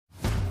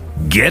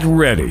Get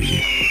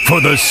ready for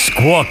the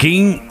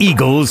Squawking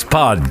Eagles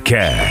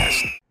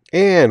Podcast.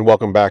 And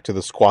welcome back to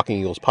the Squawking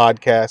Eagles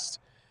Podcast.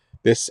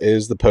 This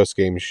is the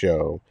post-game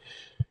show.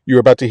 You're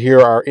about to hear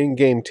our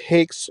in-game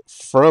takes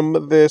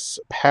from this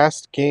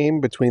past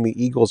game between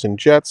the Eagles and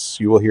Jets.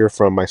 You will hear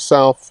from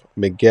myself,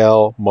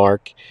 Miguel,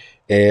 Mark,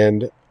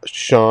 and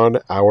Sean,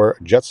 our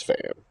Jets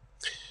fan.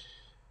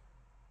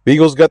 The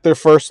Eagles got their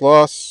first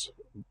loss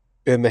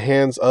in the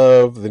hands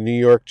of the New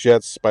York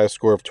Jets by a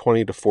score of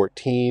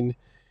 20-14.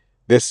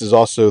 This is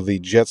also the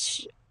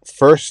Jets'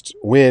 first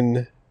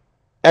win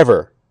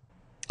ever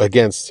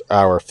against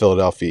our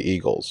Philadelphia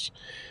Eagles.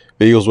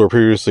 The Eagles were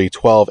previously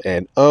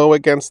 12-0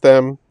 against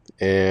them,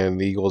 and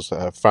the Eagles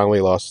have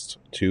finally lost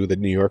to the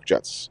New York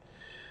Jets.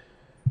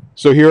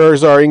 So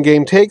here's our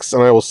in-game takes,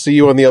 and I will see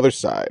you on the other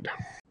side.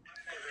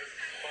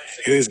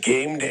 It is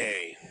game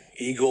day.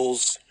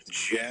 Eagles,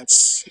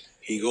 Jets.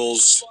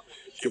 Eagles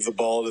give the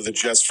ball to the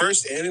Jets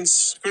first, and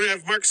it's going to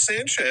have Mark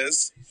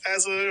Sanchez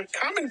as a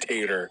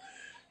commentator.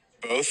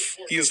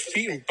 He has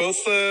feet in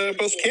both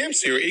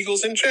camps here,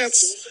 Eagles and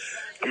Jets.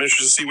 I'm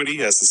interested to see what he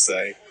has to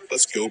say.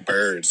 Let's go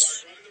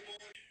Birds.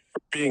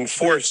 Being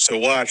forced to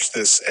watch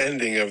this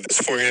ending of this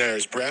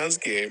 49ers-Browns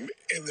game,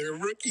 and their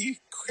rookie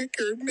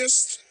kicker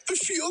missed the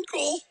field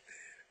goal.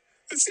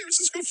 The San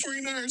Francisco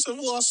 49ers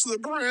have lost to the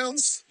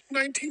Browns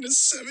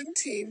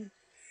 19-17.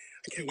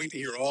 I can't wait to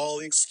hear all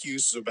the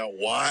excuses about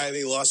why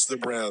they lost to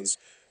the Browns.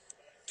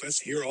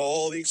 Let's hear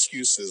all the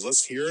excuses.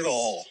 Let's hear it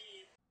all.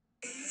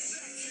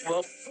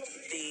 Well,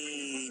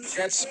 the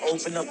Jets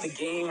open up the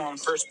game on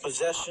first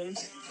possession.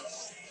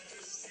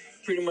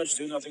 Pretty much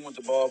do nothing with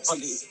the ball.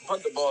 Punt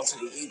the ball to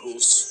the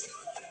Eagles.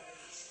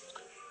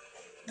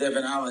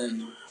 Devin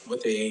Allen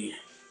with a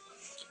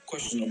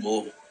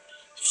questionable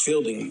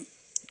fielding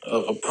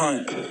of a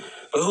punt.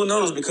 But who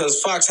knows, because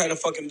Fox had a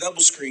fucking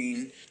double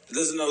screen that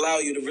doesn't allow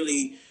you to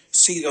really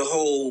see the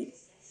whole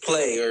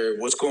play or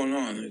what's going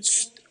on.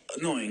 It's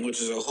annoying, which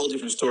is a whole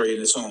different story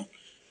in its own.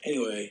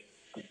 Anyway,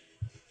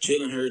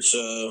 Jalen Hurts,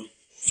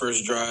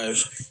 first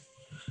drive,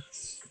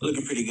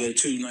 looking pretty good.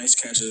 Two nice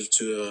catches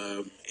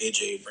to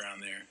A.J.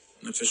 Brown there.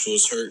 An official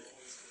was hurt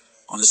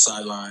on the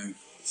sideline.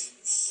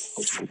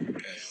 Hopefully,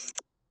 okay.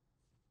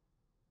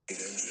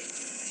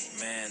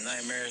 Man,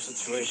 nightmare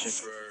situation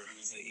for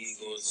the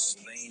Eagles.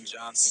 Lane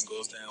Johnson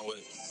goes down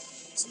with,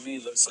 to me,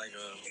 looks like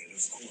a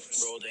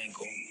rolled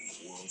ankle.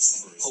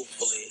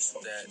 Hopefully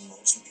that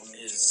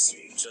is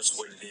just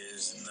what it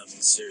is and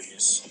nothing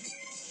serious.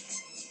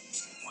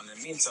 In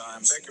the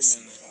meantime,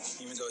 Beckerman,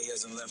 even though he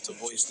hasn't left a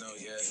voice note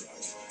yet,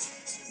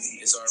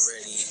 is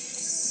already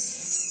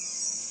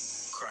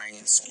crying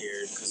and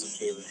scared because of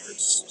Jalen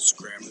Hurts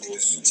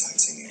scrambles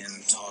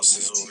and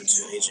tosses over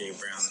to A.J.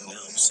 Brown to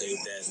help save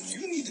that.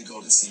 You need to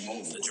go to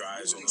the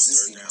drives on the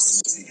third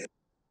downs.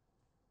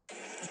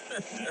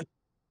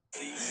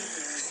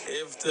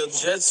 If the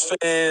Jets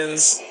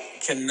fans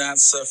cannot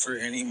suffer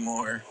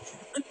anymore,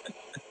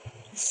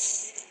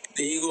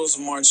 the Eagles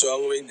march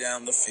all the way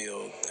down the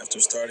field after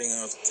starting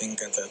off, I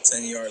think, at the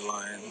 10-yard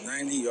line,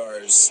 90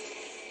 yards.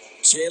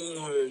 Jalen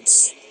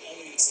Hurts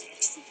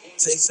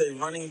takes a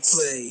running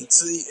play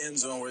to the end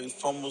zone where he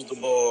fumbles the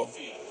ball,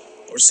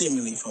 or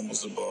seemingly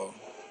fumbles the ball.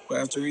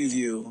 But after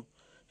review,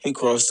 he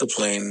crossed the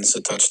plane. It's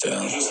a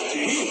touchdown.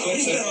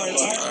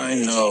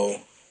 I know.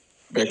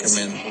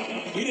 Beckerman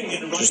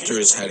just threw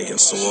his head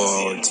against the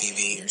wall or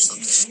TV or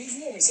something.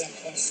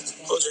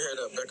 Hold your head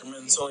up,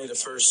 Beckerman. It's only the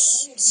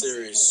first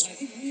series.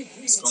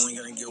 It's only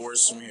going to get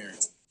worse from here.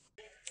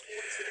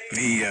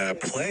 The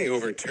play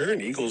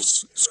overturned.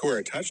 Eagles score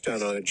a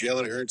touchdown on a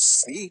Jalen Hurts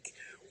sneak,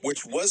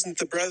 which wasn't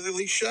the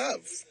brotherly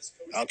shove.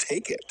 I'll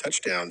take it.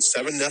 Touchdown.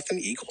 7-0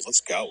 Eagles.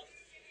 Let's go.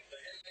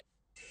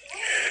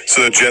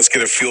 So the Jets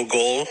get a field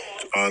goal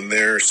on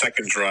their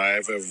second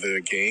drive of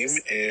the game,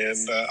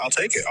 and I'll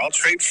take it. I'll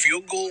trade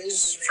field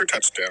goals for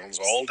touchdowns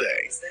all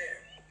day.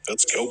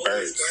 Let's go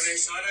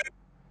Birds.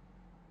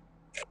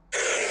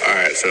 All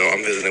right, so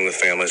I'm visiting with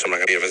family, so I'm not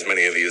going to give as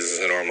many of these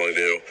as I normally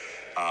do.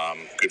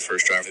 Good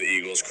first drive for the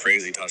Eagles.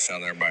 Crazy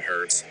touchdown there by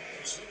Hurts.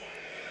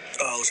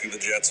 Looks like the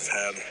Jets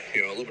have had,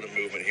 a little bit of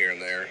movement here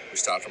and there. We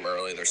stopped them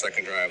early. Their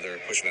second drive, they're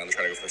pushing down to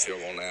try to go for the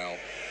field goal now.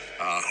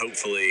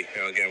 Hopefully,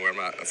 again, I'm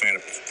not a fan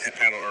of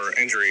panel or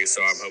injuries,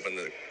 so I'm hoping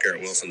that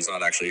Garrett Wilson's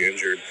not actually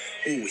injured.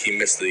 Ooh, he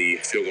missed the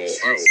field goal.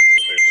 Oh, he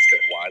missed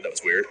it wide. That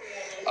was weird.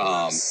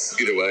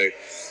 Either way,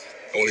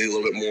 I want to do a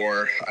little bit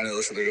more. I know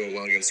they're doing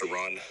well against the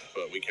run,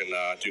 but we can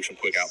do some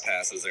quick out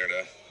passes there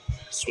to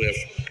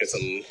Swift, get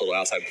some little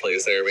outside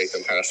plays there, make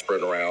them kind of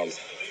spread around.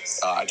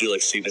 I do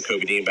like to see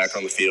Nakobe Dean back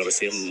on the field, to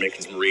see him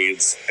making some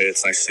reads.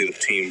 It's nice to see the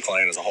team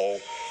playing as a whole.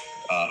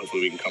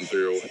 Hopefully we can come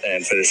through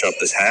and finish up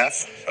this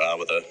half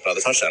with another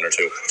touchdown or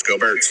two. Let's go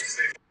Birds.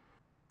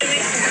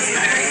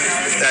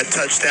 That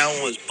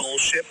touchdown was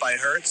bullshit by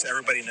Hurts.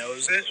 Everybody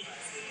knows it.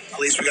 At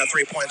least we got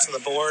 3 points on the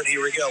board.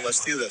 Here we go.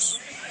 Let's do this.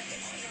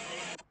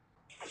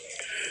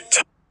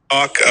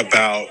 Talk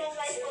about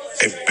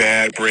a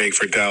bad break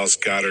for Dallas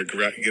Goedert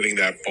getting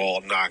that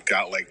ball knocked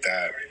out like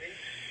that.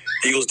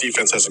 Eagles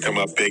defense has to come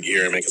up big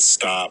here and make it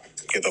stop.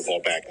 Get the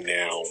ball back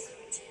now.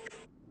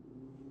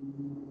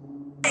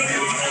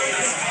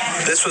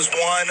 This was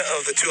one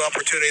of the two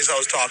opportunities I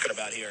was talking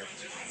about here.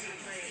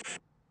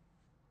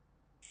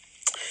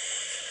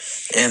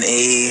 In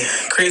a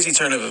crazy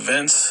turn of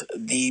events,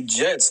 the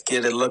Jets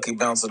get a lucky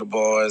bounce of the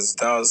ball as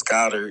Dallas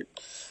Goedert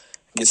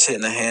gets hit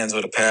in the hands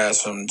with a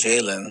pass from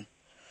Jalen,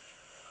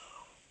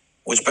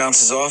 which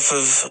bounces off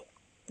of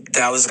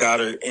Dallas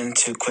Goedert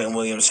into Quentin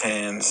Williams'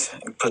 hands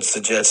and puts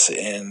the Jets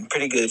in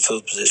pretty good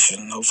field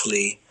position.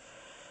 Hopefully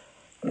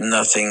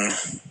nothing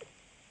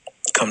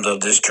comes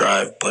of this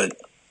drive, but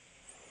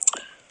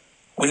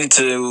we need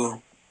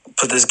to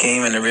put this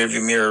game in the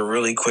rearview mirror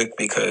really quick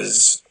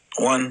because,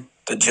 one,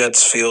 the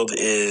Jets field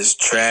is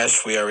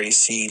trash. We already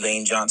see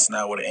Lane Johnson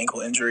out with an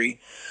ankle injury.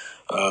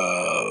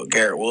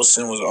 Garrett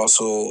Wilson was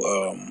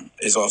also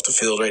is off the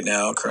field right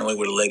now, currently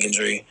with a leg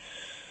injury.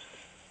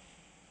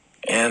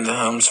 And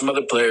some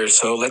other players.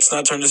 So let's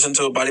not turn this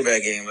into a body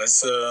bag game.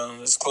 Let's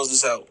close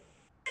this out.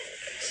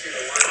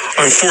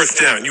 On fourth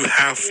down, you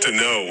have to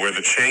know where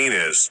the chain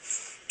is.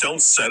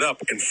 Don't set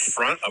up in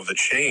front of the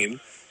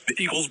chain.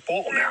 The Eagles'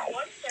 ball now.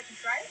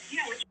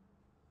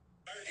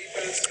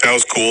 That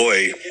was cool.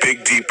 A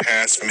big deep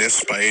pass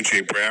missed by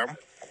A.J. Brown.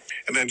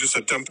 And then just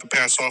a dump the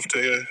pass off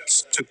to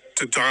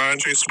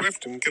DeAndre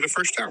Swift and get a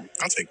first down.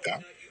 I'll take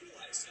that.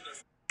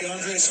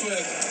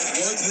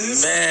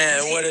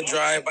 Man, what a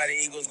drive by the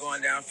Eagles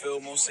going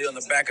downfield, mostly on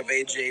the back of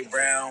A.J.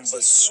 Brown.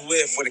 But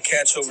Swift with a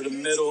catch over the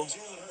middle.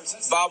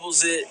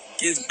 Bobbles it,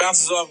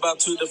 bounces off about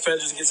two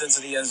defenders, gets into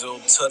the end zone.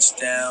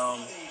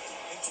 Touchdown.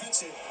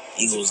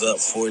 Eagles up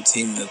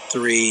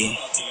 14-3.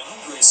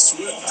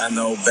 I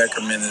know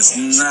Beckerman is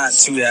not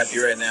too happy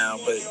right now,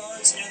 but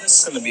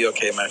it's going to be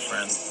okay, my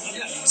friend.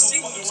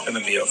 It's going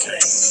to be okay.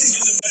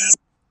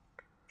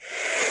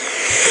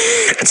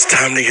 It's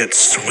time to get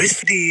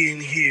Swifty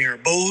in here,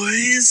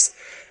 boys.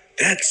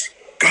 Let's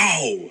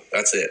go.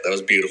 That's it. That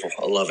was beautiful.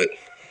 I love it.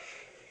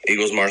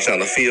 Eagles march down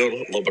the field, a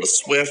little bit of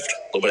Swift,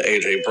 a little bit of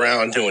A.J.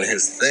 Brown doing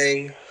his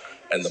thing,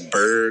 and the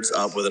Birds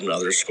up with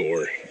another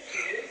score.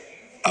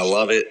 I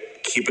love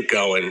it. Keep it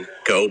going.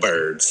 Go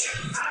Birds.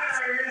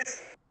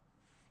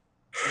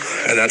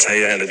 And that's how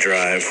you end a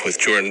drive with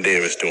Jordan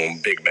Davis doing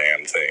big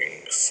man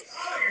things.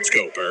 Let's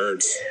go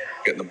Birds.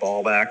 Getting the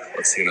ball back.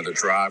 Let's see another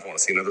drive. I want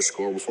to see another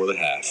score before the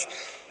half.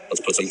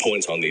 Let's put some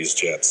points on these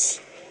Jets.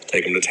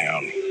 Take them to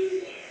town.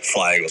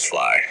 Fly, Eagles,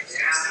 fly.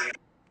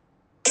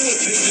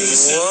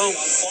 Well,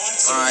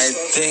 I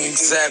think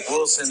Zach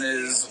Wilson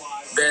has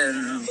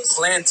been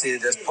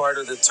planted as part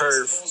of the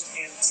turf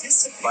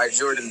by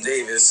Jordan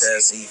Davis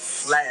as he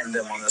flattened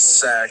him on the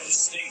sack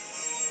as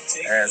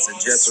the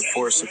Jets are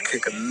forced to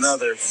kick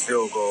another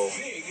field goal.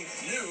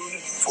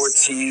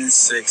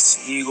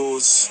 14-6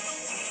 Eagles.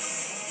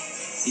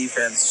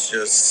 Defense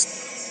just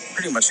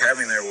pretty much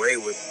having their way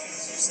with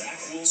Zach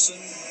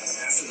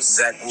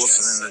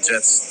Wilson and the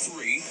Jets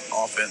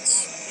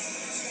offense.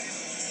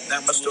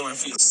 Not much doing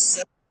for them.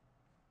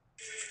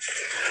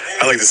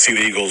 I like to see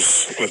the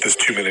Eagles with this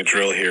 2-minute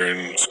drill here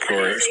and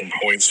score some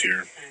points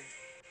here.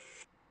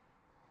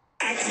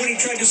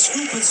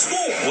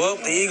 Well,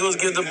 the Eagles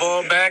give the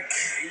ball back.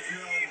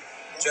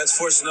 Jets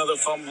force another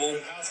fumble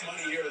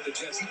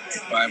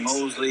by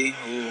Mosley,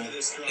 who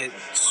hit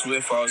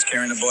Swift while I was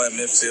carrying the ball at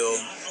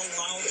midfield.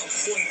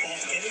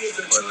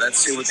 But let's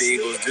see what the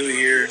Eagles do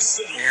here.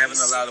 They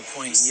haven't allowed a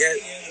point yet.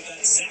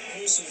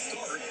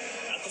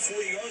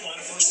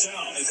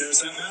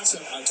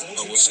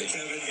 But we'll see.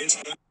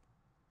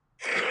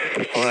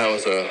 Well, that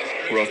was a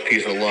rough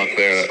piece of luck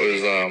there. That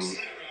was,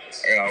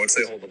 I would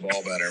say hold the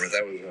ball better, but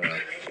that was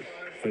a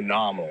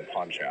phenomenal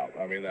punch out.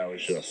 I mean, that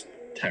was just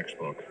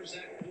textbook.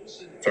 It's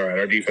all right.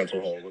 Our defense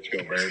will hold. Let's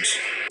go, Birds.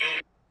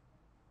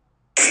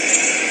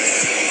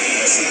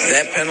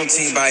 That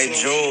penalty by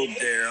Joel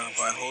there,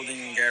 by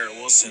holding Garrett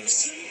Wilson,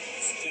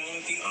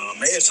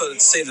 may have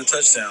saved the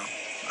touchdown.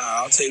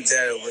 I'll take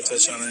that over a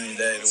touchdown any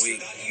day of the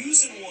week.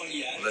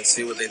 Let's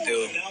see what they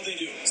do.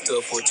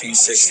 Still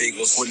 14-6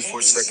 Eagles,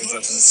 44 seconds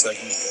left in the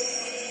second.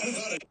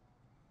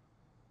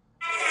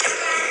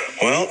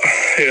 Well,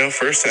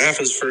 first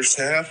half is first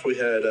half. We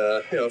had,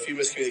 a few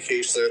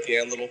miscommunications there at the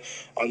end, little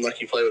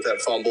unlucky play with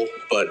that fumble,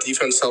 but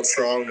defense held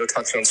strong. No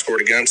touchdown scored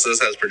against us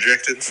as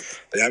projected.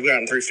 They have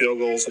gotten 3 field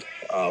goals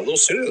a little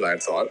sooner than I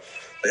thought.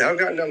 They have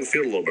gotten down the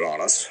field a little bit on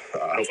us.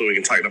 Hopefully we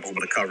can tighten up a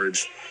little bit of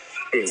coverage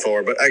moving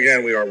forward. But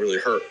again, we are really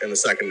hurt in the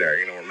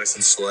secondary. We're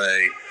missing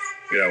Slay.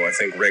 I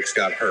think Rick's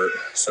got hurt.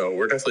 So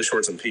we're definitely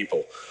short some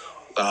people.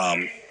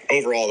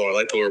 Overall, though, I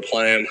like the way we're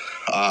playing.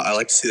 I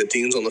like to see that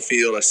Dean's on the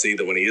field. I see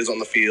that when he is on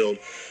the field,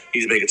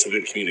 he's making some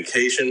good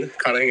communication.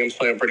 Cunningham's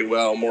playing pretty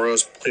well.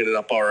 Morrow's cleaning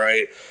up all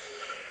right.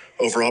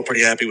 Overall,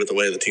 pretty happy with the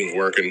way the team's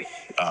working.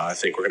 I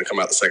think we're going to come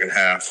out the second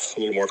half a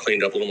little more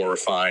cleaned up, a little more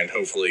refined.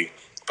 Hopefully,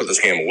 put this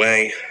game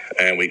away,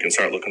 and we can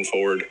start looking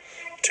forward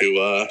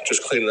to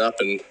just cleaning up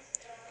and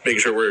making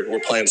sure we're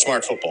playing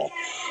smart football.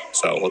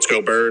 So let's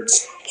go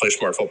Birds, play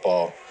smart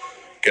football,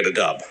 get a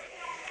dub.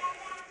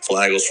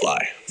 Fly, Eagles,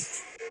 fly.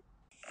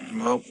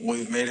 Well,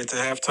 we've made it to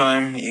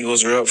halftime.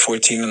 Eagles are up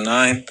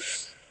 14-9.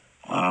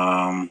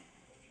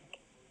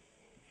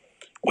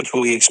 Which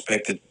we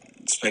expected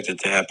expected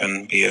to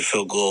happen, be a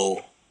field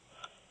goal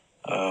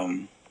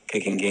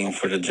kicking game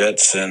for the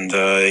Jets, and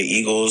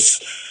Eagles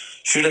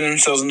shooting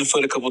themselves in the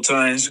foot a couple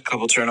times, a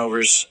couple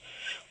turnovers.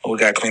 But we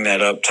got to clean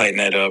that up, tighten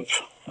that up.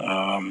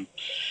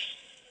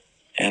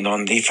 And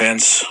on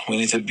defense, we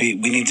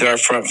need our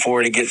front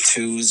four to get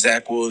to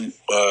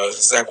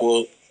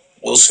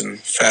Wilson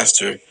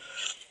faster.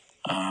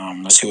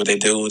 Let's see what they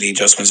do, the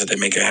adjustments that they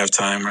make at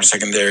halftime. Our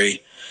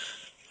secondary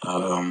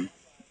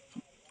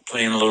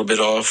playing a little bit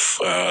off.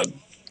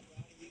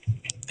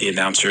 The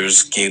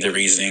announcers gave the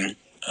reasoning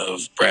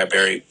of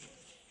Bradbury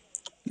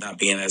not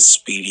being as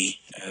speedy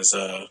as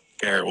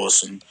Garrett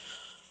Wilson.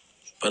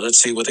 But let's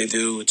see what they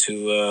do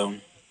to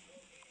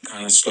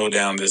kind of slow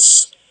down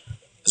this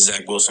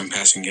Zach Wilson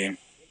passing game.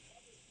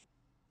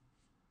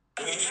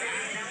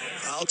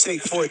 I'll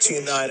take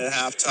 14-9 at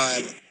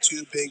halftime.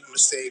 Two big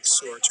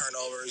mistakes or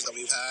turnovers that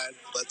we've had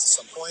led to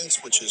some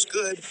points, which is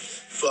good.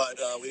 But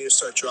we need to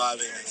start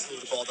driving and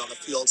move the ball down the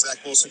field.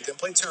 Zach Wilson didn't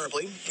play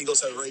terribly.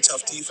 Eagles have a very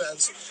tough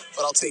defense.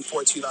 But I'll take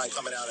 14-9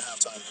 coming out at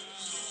halftime.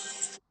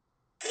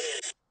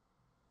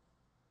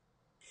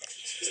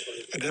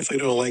 I definitely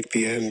don't like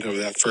the end of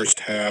that first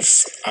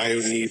half. I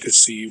need to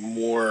see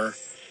more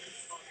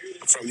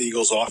from the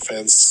Eagles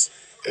offense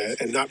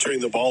and not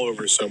turning the ball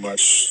over so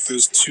much.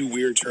 Those two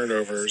weird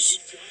turnovers,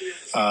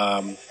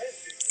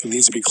 it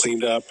needs to be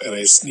cleaned up, and I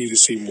need to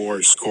see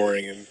more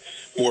scoring and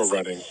more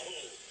running.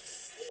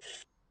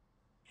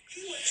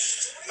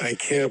 I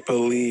can't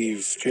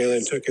believe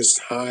Jalen took his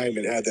time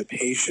and had the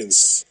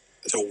patience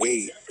to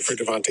wait for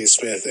Devontae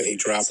Smith, and he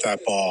dropped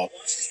that ball.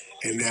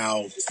 And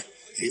now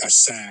a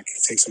sack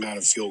takes him out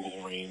of field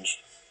goal range.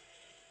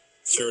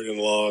 3rd and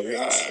long.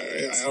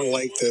 I don't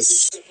like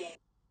this.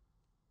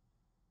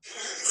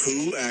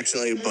 Who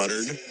accidentally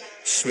buttered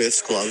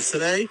Smith's gloves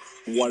today?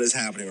 What is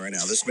happening right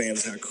now? This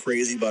man's got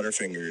crazy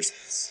butterfingers.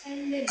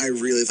 I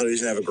really thought he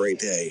was going to have a great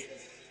day.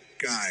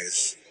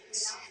 Guys,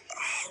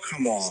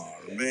 come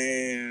on,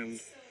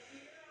 man.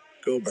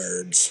 Go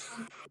Birds.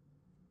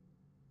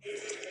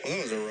 Well,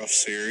 that was a rough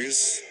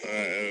series.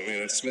 I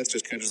mean, if Smith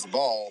just catches the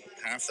ball,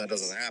 half that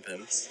doesn't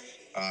happen.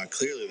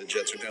 Clearly, the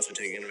Jets are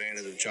definitely taking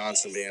advantage of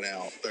Johnson being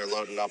out. They're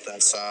loading up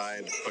that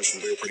side,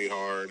 pushing through pretty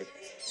hard.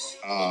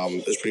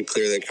 It's pretty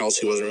clear that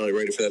Kelsey wasn't really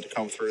ready for that to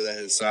come through that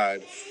his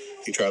side.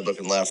 He tried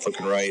looking left,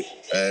 looking right,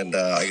 and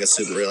I guess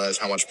didn't realize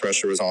how much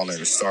pressure was on there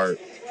to start.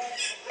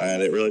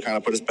 And it really kind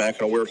of put us back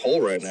in a weird hole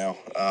right now.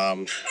 A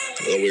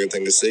little weird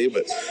thing to see,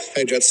 but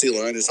hey, Jets D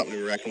line is something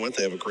to be reckoned with.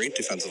 They have a great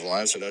defensive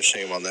line, so no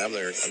shame on them.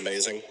 They're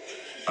amazing.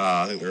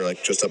 I think they're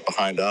like just up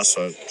behind us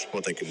on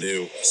what they can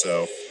do.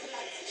 So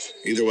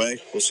either way,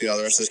 we'll see how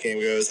the rest of this game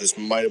goes. This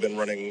might have been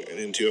running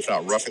into, if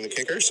not roughing the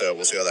kicker, so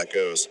we'll see how that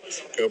goes.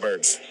 Go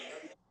Birds.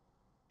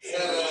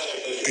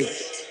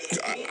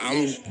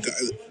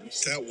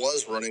 That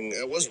was running.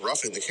 It was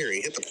roughing the kicker.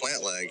 He hit the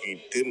plant leg.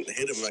 He didn't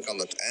hit him like on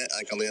the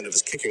end of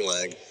his kicking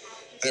leg.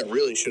 That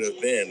really should have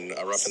been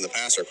a roughing the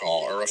passer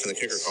call or roughing the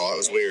kicker call. It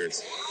was weird.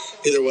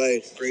 Either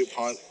way, great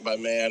punt by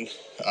Man.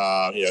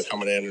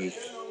 Coming in and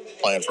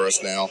playing for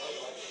us now.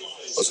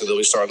 Looks like they'll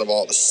be starting the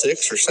ball at the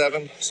 6 or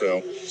 7. So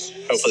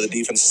hopefully the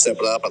defense will step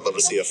it up. I'd love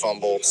to see a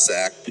fumble,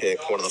 sack,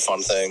 pick, one of the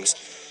fun things.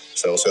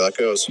 So we'll see how that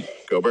goes.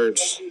 Go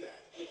Birds.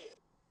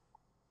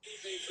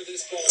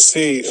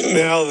 See,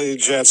 now the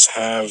Jets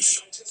have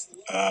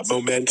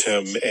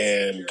momentum,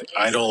 and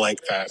I don't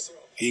like that.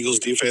 The Eagles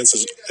defense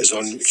is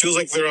on, feels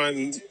like they're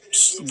on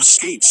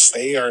skates.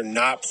 They are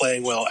not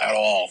playing well at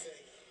all.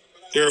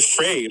 They're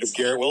afraid of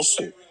Garrett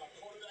Wilson.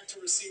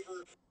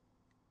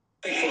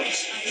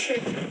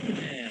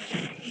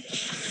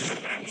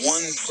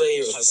 One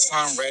player,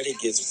 Hassan Reddick,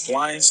 gets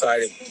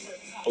blindsided,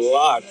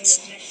 blocked.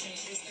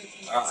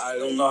 I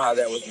don't know how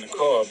that was in the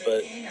call,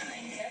 but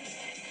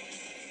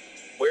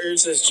where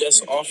is this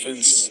Jets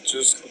offense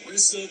just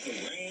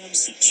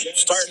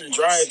starting to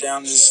drive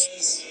down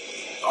this?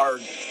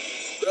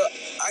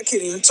 I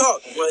can't even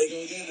talk.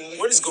 Like,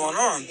 what is going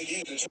on?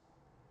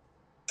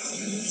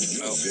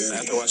 Oh,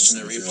 after watching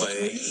the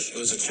replay, it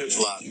was a chip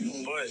block.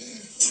 But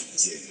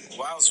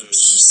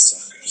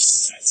wowzers.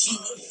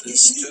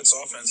 This Jets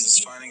offense is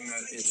finding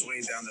its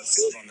way down the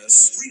field on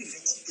this.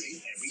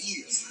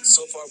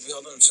 So far, we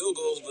held on field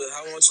goals, but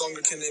how much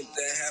longer can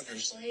that happen?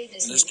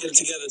 Let's get it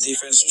together,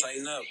 defense.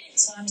 Tighten up.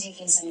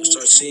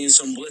 Start seeing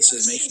some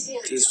blitzes.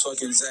 Make this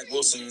fucking Zach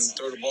Wilson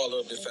throw the ball a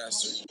little bit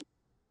faster.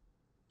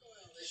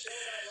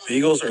 The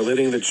Eagles are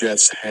letting the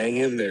Jets hang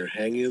in there.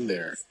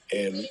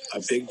 And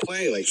a big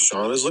play like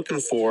Sean is looking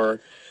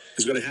for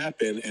is going to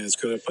happen, and it's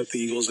going to put the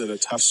Eagles in a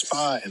tough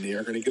spot, and they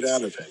are going to get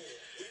out of it.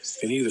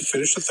 They need to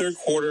finish the third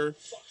quarter,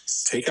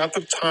 take out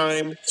the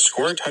time,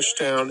 score a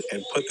touchdown,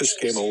 and put this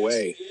game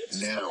away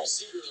now.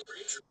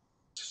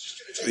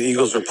 The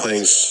Eagles are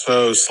playing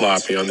so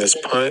sloppy on this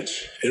punt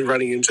and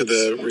running into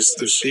the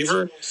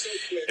receiver.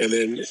 And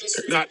then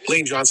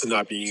Lane Johnson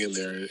not being in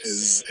there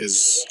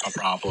is a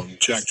problem.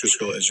 Jack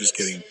Driscoll is just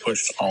getting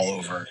pushed all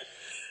over.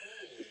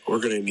 We're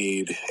going to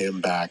need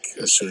him back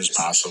as soon as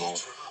possible.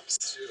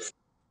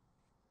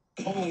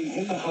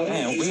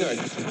 Man, we are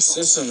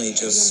consistently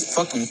just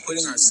fucking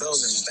putting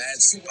ourselves in bad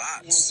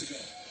spots.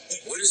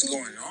 What is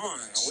going on?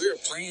 We are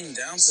playing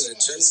down to the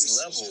Jets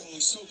level.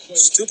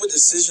 Stupid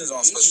decisions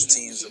on special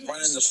teams,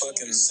 running the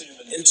fucking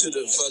into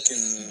the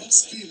fucking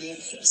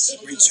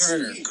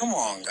returner. Come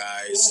on,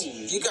 guys.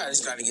 You guys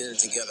got to get it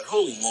together.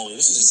 Holy moly,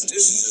 this is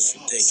just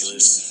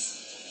ridiculous.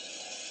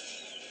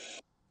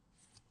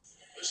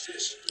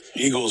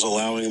 Eagles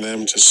allowing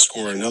them to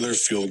score another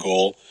field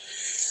goal.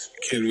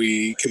 Can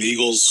the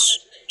Eagles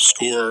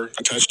score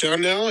a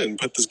touchdown now and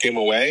put this game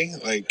away?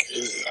 Like,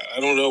 I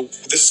don't know.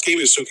 This game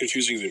is so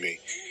confusing to me.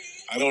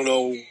 I don't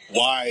know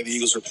why the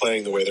Eagles are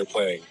playing the way they're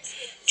playing.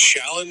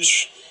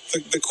 Challenge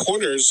the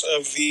corners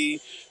of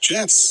the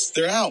Jets.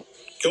 They're out.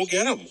 Go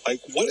get them.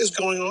 Like, what is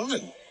going on?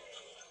 Well,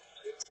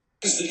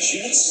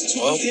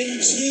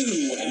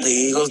 the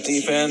Eagles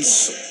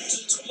defense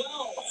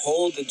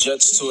hold the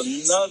Jets to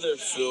another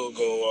field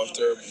goal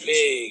after a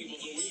big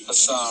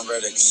Hassan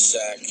Reddick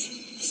sack.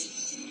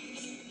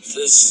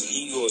 This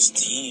Eagles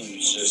team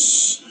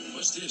is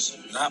just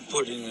not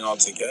putting it all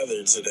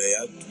together today.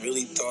 I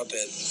really thought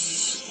that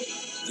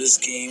this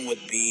game would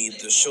be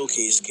the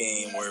showcase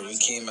game where we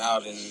came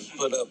out and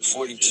put up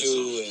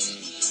 42 and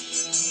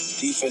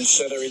defense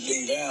shut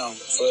everything down.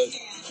 But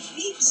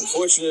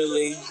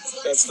unfortunately,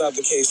 that's not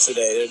the case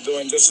today. They're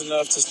doing just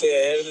enough to stay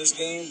ahead of this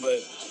game,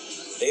 but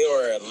they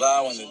are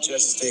allowing the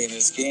Jets to stay in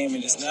this game,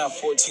 and it's now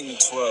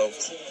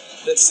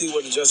 14-12. Let's see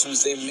what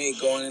adjustments they make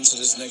going into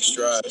this next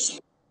drive.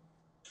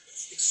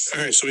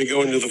 All right, so we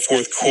go into the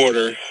fourth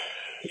quarter.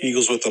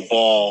 Eagles with the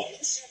ball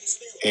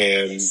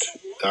and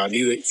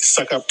need to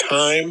suck up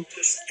time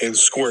and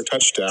score a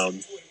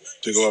touchdown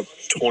to go up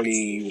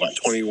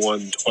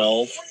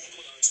 21-12.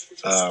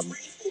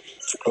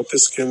 Hope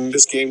this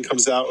game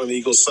comes out on the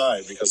Eagles'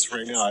 side, because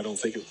right now I don't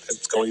think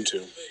it's going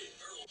to.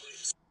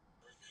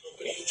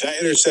 That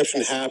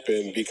interception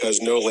happened because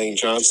no Lane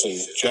Johnson.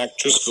 Jack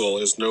Driscoll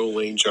is no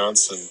Lane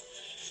Johnson.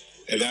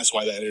 And that's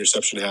why that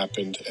interception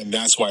happened. And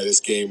that's why this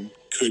game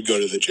could go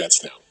to the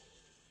Jets now.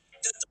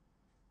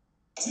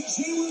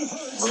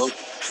 Well,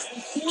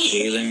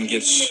 Jalen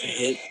gets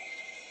hit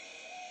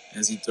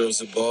as he throws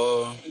the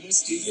ball. He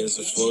gets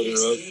a floater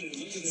up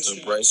to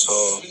Bryce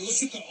Hall.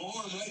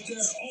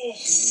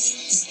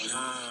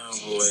 Oh,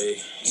 boy.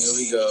 Here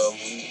we go. I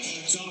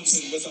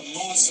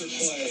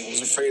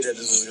was afraid that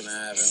this was going to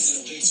happen.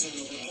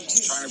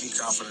 I'm trying to be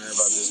confident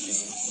about this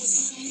game.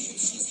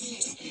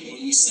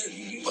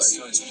 But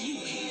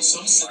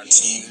our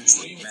team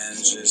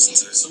manages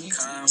to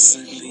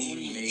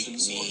constantly make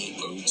me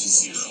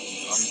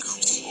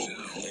uncomfortable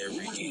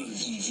every game.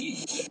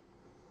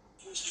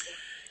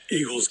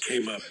 Eagles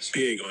came up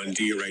big on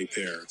D right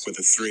there with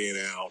a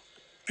 3-and-out.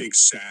 Big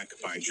sack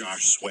by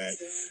Josh Sweat.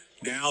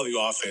 Now the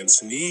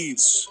offense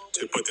needs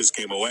to put this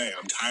game away.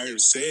 I'm tired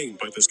of saying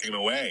put this game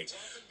away.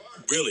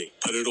 Really,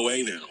 put it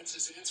away now.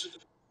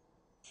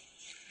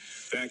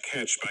 That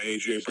catch by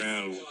A.J.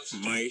 Brown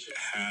might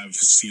have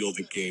sealed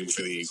the game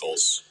for the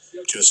Eagles.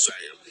 Just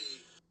saying.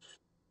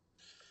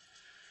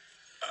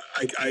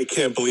 I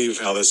can't believe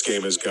how this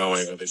game is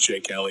going with a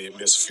Jake Elliott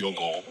missed field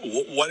goal.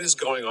 What is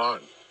going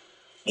on?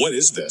 What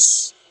is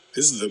this?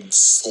 This is the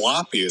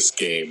sloppiest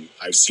game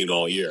I've seen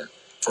all year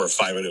for a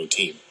 5-0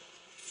 team.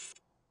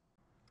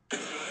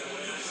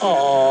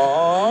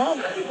 Aww.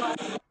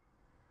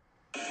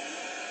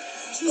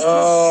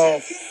 Oh,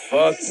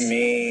 fuck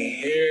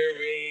me. Here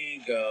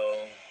we go.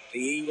 The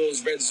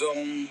Eagles' red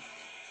zone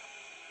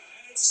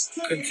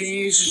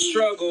continues to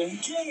struggle.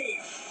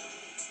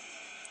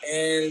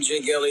 And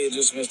Jake Elliott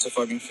just missed a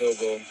fucking field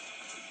goal.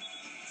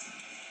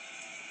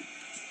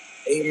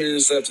 8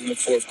 minutes left in the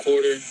fourth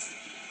quarter.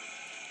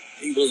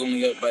 Eagles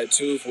only up by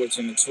 2,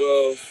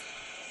 14-12.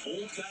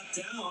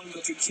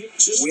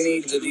 We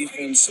need the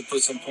defense to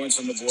put some points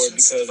on the board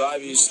because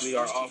obviously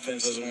our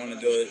offense doesn't want to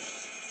do it.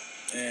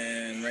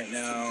 And right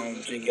now,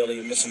 Jake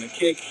Elliott missing a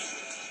kick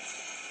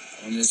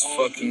on this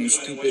fucking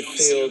stupid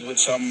field,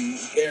 which I'm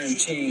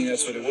guaranteeing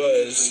that's what it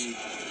was.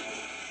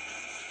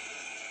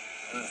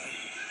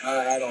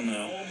 I don't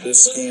know.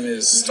 This game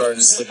is starting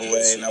to slip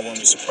away, and I won't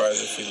be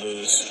surprised if we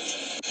lose.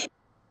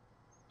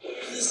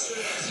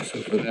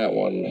 For that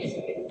one,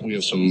 we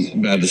have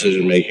some bad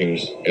decision making,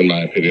 in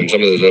my opinion.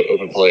 Some of those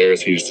open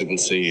players, he just didn't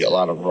see a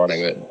lot of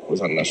running that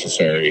was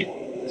unnecessary.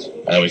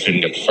 We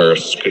couldn't get the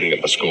first, couldn't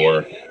get the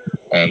score.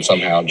 And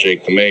somehow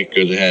Jake the Make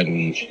goes ahead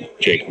and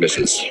Jake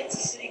misses.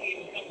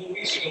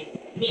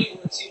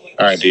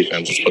 All right,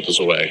 defense, let's put this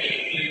away.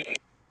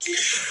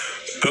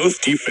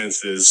 Both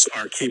defenses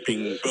are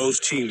keeping both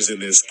teams in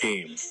this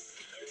game.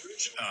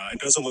 It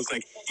doesn't look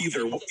like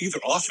either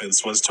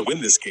offense wants to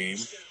win this game.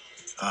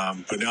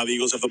 But now the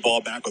Eagles have the ball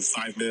back with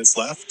 5 minutes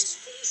left.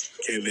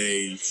 Can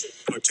they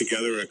put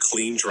together a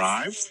clean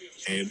drive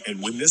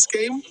and win this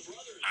game?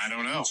 I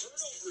don't know.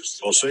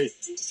 We'll see.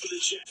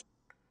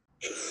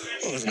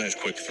 Well, it was a nice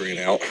quick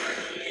 3-and-out.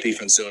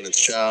 Defense doing its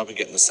job and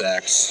getting the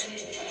sacks.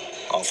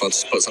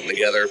 Offense put something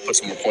together, put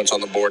some more points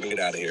on the board, and get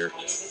out of here.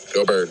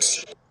 Go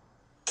Birds.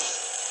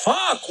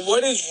 Fuck,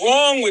 what is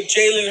wrong with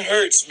Jalen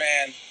Hurts,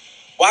 man?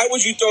 Why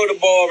would you throw the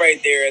ball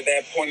right there at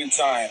that point in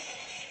time?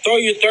 Throw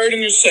your third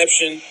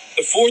interception,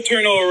 the fourth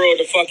turnover of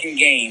the fucking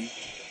game.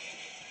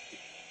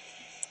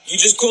 You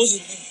just close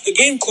the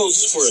game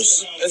closes for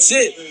us. That's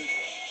it.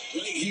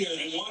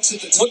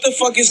 What the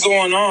fuck is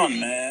going on,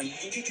 man?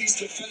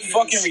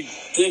 Fucking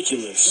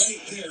ridiculous.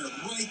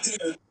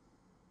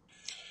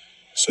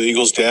 So the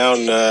Eagles down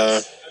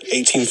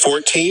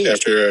 18-14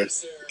 after an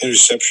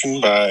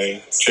interception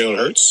by Jalen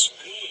Hurts.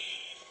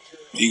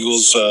 The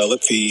Eagles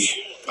let the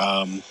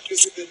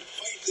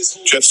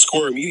Jets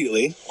score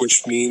immediately,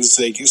 which means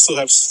they can still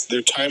have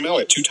their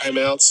timeout at 2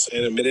 timeouts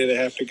and a minute and a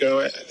half to go.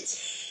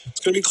 It's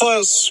going to be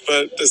close,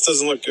 but this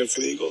doesn't look good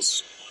for the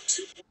Eagles.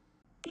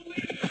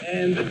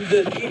 And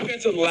the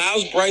defense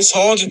allows Bryce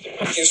Hall to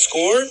fucking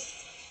score?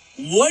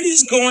 What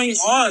is going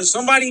on?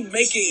 Somebody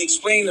make it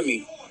explain to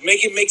me.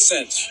 Make it make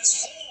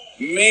sense.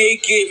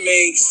 Make it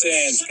make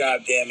sense,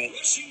 God damn it.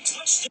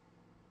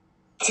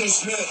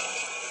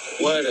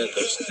 What a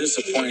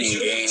disappointing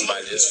game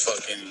by this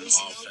fucking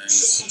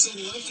offense.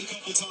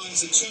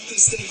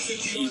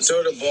 You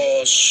throw the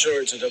ball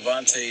short to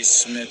Devontae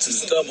Smith,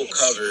 who's double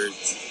covered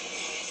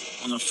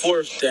on the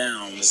 4th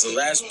down. It's the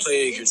last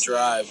play of your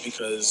drive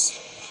because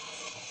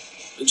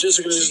the Jets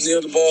are going to just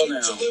kneel the ball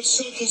now.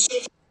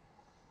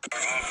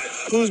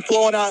 Who's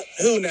blowing out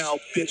who now,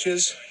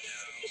 bitches?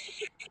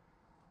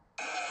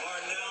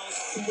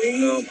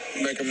 No,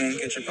 recommend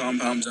get your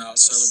pom-poms out.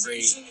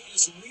 Celebrate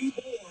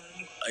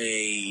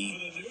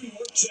a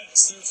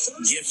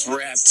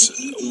gift-wrapped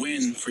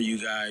win for you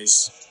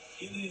guys.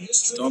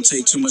 Don't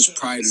take too much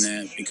pride in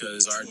that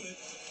because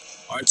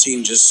our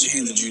team just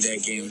handed you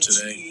that game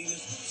today.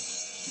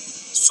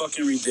 It's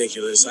fucking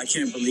ridiculous. I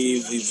can't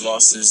believe we've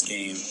lost this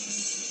game.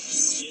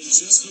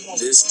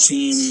 This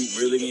team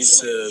really needs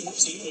to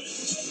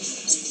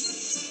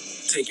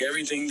take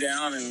everything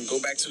down and go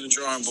back to the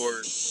drawing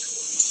board.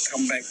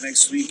 Come back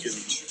next week and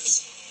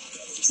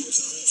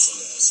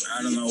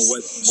I don't know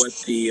what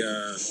the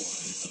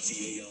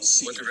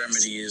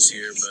remedy is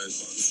here, but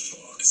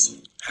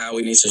how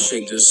we need to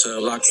shake this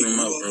locker room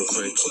up real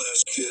quick.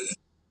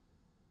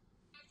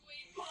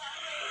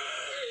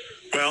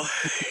 Well,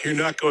 you're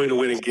not going to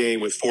win a game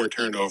with 4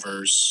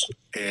 turnovers,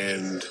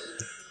 and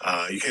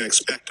you can't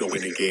expect to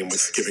win a game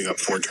with giving up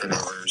 4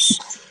 turnovers.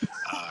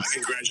 I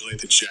congratulate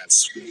the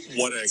Jets.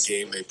 What a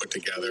game they put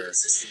together,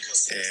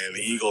 and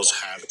the Eagles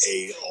have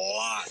a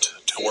lot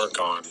to work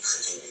on.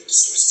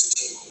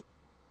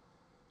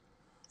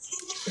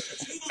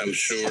 I'm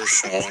sure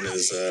Sean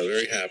is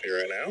very happy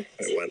right now.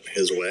 It went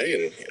his way,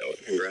 and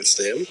congrats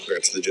to him.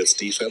 Congrats to the Jets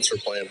defense for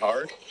playing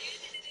hard.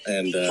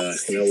 And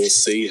we'll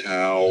see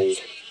how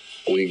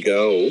we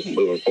go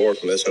moving forward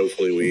from this.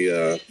 Hopefully, we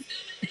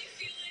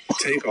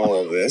take all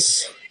of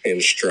this in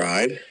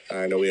stride.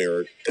 I know we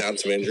are down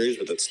some injuries,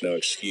 but that's no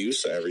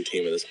excuse. Every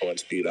team at this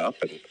point's beat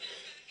up, and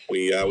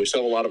we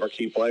still have a lot of our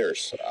key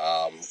players.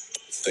 I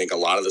think a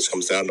lot of this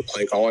comes down to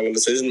play calling and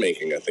decision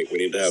making. I think we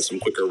need to have some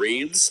quicker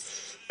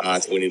reads. I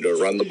think we need to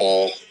run the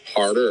ball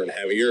harder and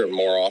heavier and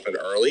more often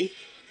early.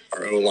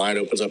 Our O-line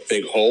opens up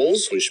big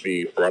holes. We should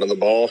be running the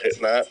ball,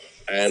 hitting that,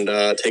 and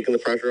taking the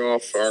pressure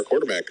off our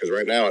quarterback. Because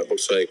right now it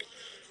looks like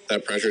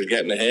that pressure is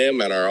getting to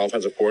him and our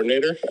offensive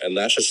coordinator, and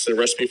that's just the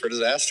recipe for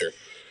disaster.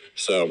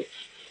 So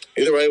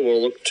either way,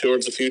 we'll look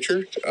towards the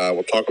future.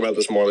 We'll talk about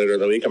this more later in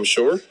the week, I'm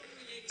sure.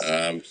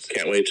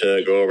 Can't wait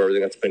to go over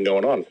everything that's been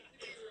going on.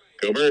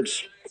 Go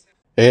Birds.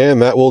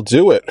 And that will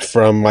do it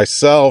from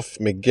myself,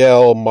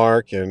 Miguel,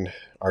 Mark, and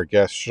our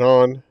guest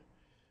Sean.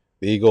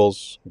 The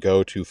Eagles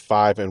go to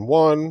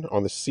 5-1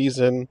 on the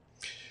season.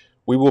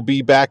 We will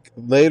be back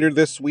later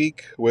this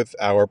week with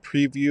our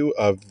preview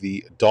of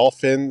the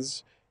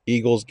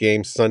Dolphins-Eagles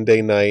game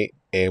Sunday night,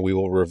 and we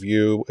will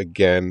review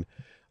again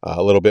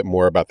a little bit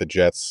more about the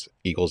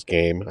Jets-Eagles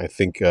game. I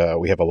think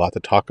we have a lot to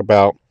talk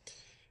about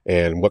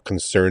and what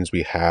concerns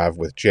we have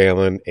with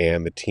Jalen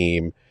and the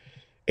team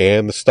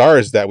and the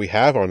stars that we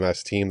have on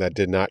this team that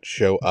did not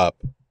show up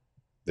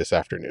this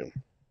afternoon.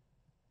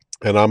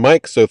 And I'm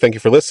Mike, so thank you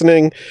for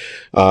listening.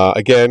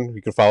 Again,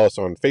 you can follow us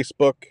on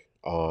Facebook,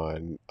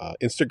 on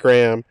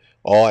Instagram,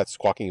 all at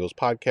Squawking Eagles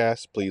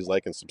Podcast. Please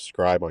like and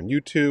subscribe on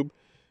YouTube.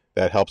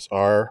 That helps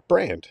our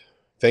brand.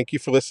 Thank you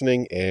for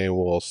listening, and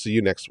we'll see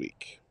you next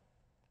week.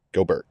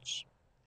 Go Birds.